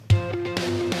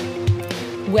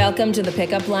Welcome to the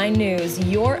Pickup Line News,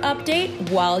 your update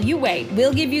while you wait.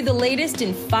 We'll give you the latest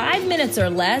in 5 minutes or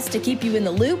less to keep you in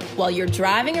the loop while you're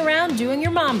driving around doing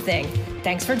your mom thing.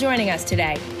 Thanks for joining us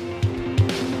today.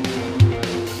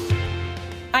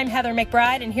 I'm Heather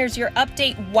McBride, and here's your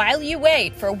update while you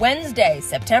wait for Wednesday,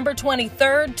 September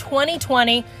 23rd,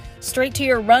 2020. Straight to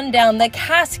your rundown, the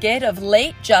casket of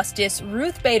late Justice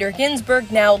Ruth Bader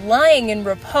Ginsburg now lying in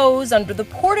repose under the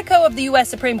portico of the U.S.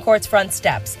 Supreme Court's front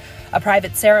steps. A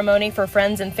private ceremony for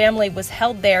friends and family was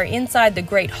held there inside the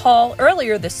Great Hall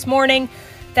earlier this morning.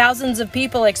 Thousands of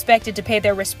people expected to pay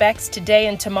their respects today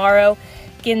and tomorrow.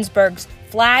 Ginsburg's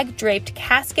flag-draped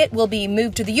casket will be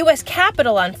moved to the U.S.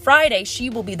 Capitol on Friday. She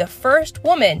will be the first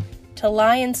woman to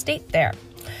lie in state there.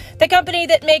 The company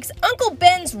that makes Uncle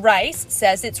Ben's rice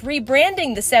says it's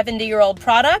rebranding the 70-year-old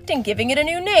product and giving it a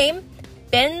new name,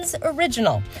 Ben's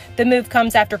Original. The move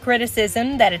comes after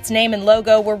criticism that its name and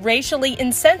logo were racially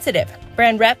insensitive.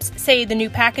 Brand reps say the new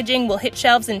packaging will hit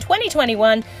shelves in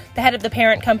 2021. The head of the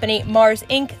parent company, Mars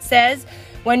Inc., says,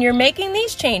 "When you're making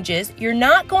these changes, you're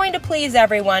not going to please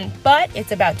everyone, but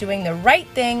it's about doing the right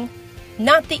thing,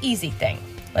 not the easy thing."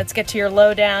 Let's get to your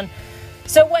lowdown.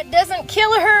 So what doesn't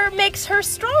kill her makes her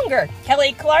stronger.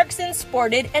 Kelly Clarkson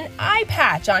sported an eye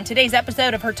patch on today's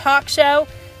episode of her talk show.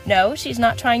 No, she's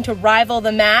not trying to rival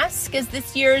The Mask as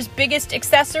this year's biggest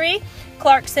accessory.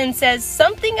 Clarkson says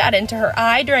something got into her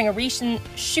eye during a recent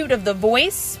shoot of The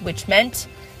Voice, which meant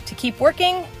to keep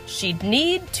working, she'd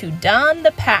need to don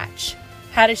the patch.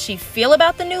 How does she feel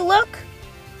about the new look?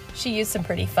 She used some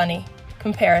pretty funny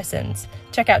comparisons.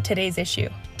 Check out today's issue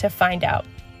to find out.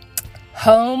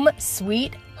 Home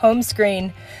Sweet Home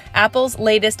Screen. Apple's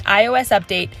latest iOS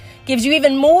update gives you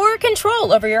even more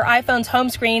control over your iPhone's home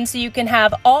screen so you can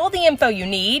have all the info you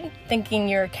need, thinking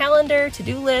your calendar,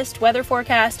 to-do list, weather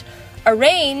forecast,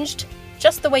 arranged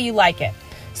just the way you like it.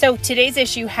 So today's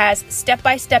issue has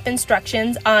step-by-step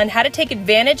instructions on how to take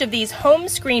advantage of these home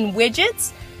screen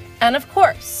widgets. And of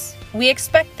course, we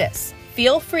expect this.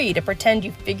 Feel free to pretend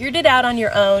you figured it out on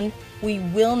your own. We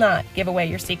will not give away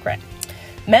your secret.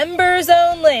 Members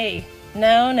only.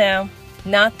 No,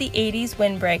 not the 80s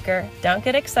windbreaker. Don't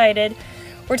get excited.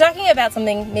 We're talking about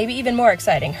something maybe even more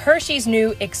exciting. Hershey's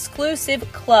new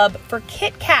exclusive club for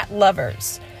Kit Kat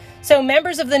lovers. So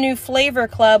members of the new flavor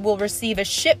club will receive a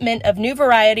shipment of new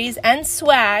varieties and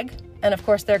swag. And of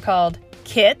course, they're called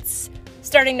Kits,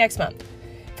 starting next month.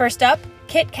 First up,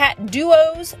 Kit Kat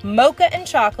Duos, Mocha and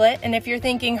Chocolate. And if you're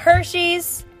thinking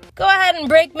Hershey's, go ahead and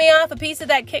break me off a piece of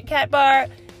that Kit Kat bar.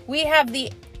 We have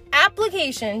the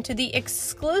application to the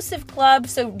exclusive club,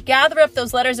 so gather up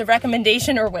those letters of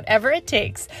recommendation or whatever it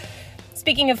takes.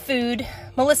 Speaking of food,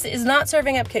 Melissa is not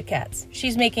serving up Kit Kats.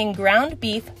 She's making ground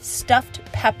beef stuffed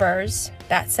peppers.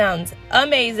 That sounds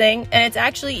amazing, and it's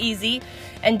actually easy.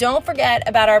 And don't forget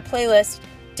about our playlist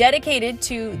dedicated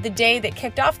to the day that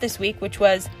kicked off this week, which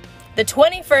was the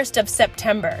 21st of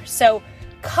September. So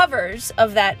covers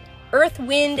of that Earth,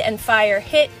 Wind, and Fire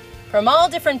hit from all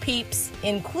different peeps,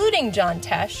 including John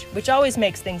Tesh, which always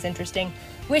makes things interesting.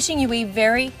 Wishing you a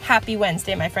very happy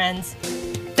Wednesday, my friends.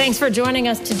 Thanks for joining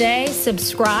us today.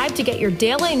 Subscribe to get your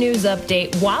daily news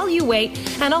update while you wait,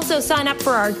 and also sign up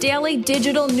for our daily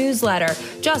digital newsletter.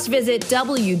 Just visit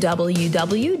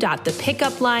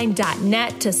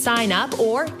www.thepickupline.net to sign up,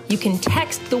 or you can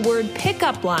text the word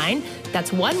pickup line,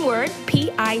 that's one word,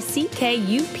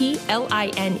 PICKUPLINE,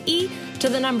 to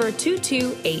the number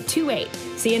 22828.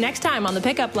 See you next time on The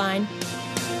Pickup Line.